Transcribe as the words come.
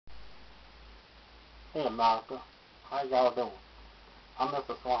Hey America, how y'all doing? I'm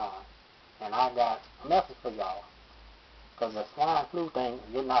Mr. Swine, and I got a message for y'all, because the swine flu thing is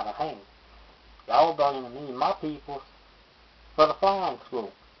getting out of hand. Y'all blaming me and my people for the swine flu.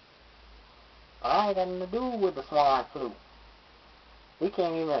 But I ain't got nothing to do with the swine flu. We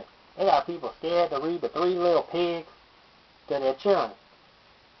can't even, they got people scared to read the 3 Little Pigs to their children.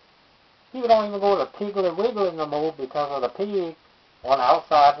 People don't even go to Piggly Wiggly no more because of the pig on the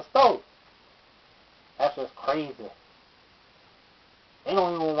outside the stove. That's just crazy. They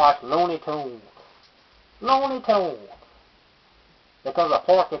don't even watch Looney Tunes. Looney Tunes. Because of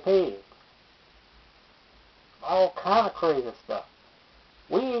Porky Pig. All kind of crazy stuff.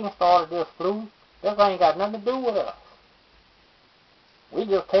 We ain't started this flu. This ain't got nothing to do with us. We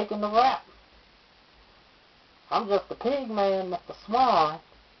just taking the rap. I'm just a pig man, Mr. Swine.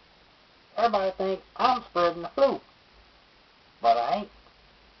 Everybody think I'm spreading the flu. But I ain't.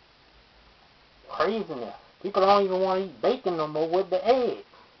 Craziness. People don't even want to eat bacon no more with the eggs.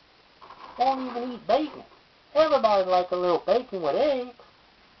 Won't even eat bacon. Everybody like a little bacon with eggs.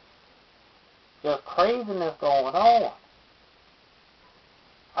 Just craziness going on.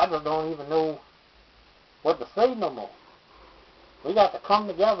 I just don't even know what to say no more. We got to come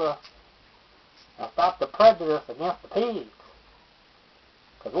together and stop the prejudice against the pigs.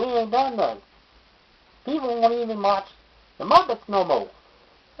 Because we ain't done nothing. People won't even watch the Muppets no more.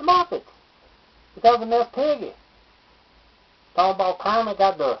 The Muppets. Because of Miss Piggy. Talking about Kermit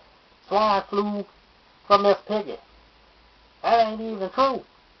got the swine flu from Miss Piggy. That ain't even true.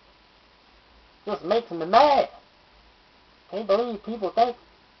 Just makes me mad. Can't believe people think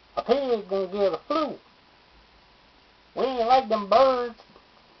a pig gonna get a flu. We ain't like them birds.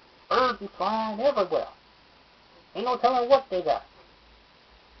 Birds be flying everywhere. Ain't no telling what they got.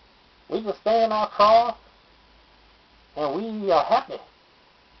 We just stay in our car and we are happy.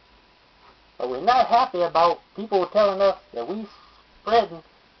 But we're not happy about people telling us that we spreading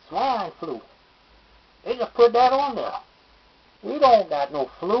swine flu. They just put that on there. We don't got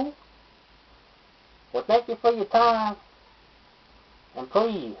no flu. Well, thank you for your time. And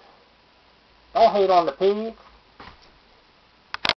please, don't hate on the pigs.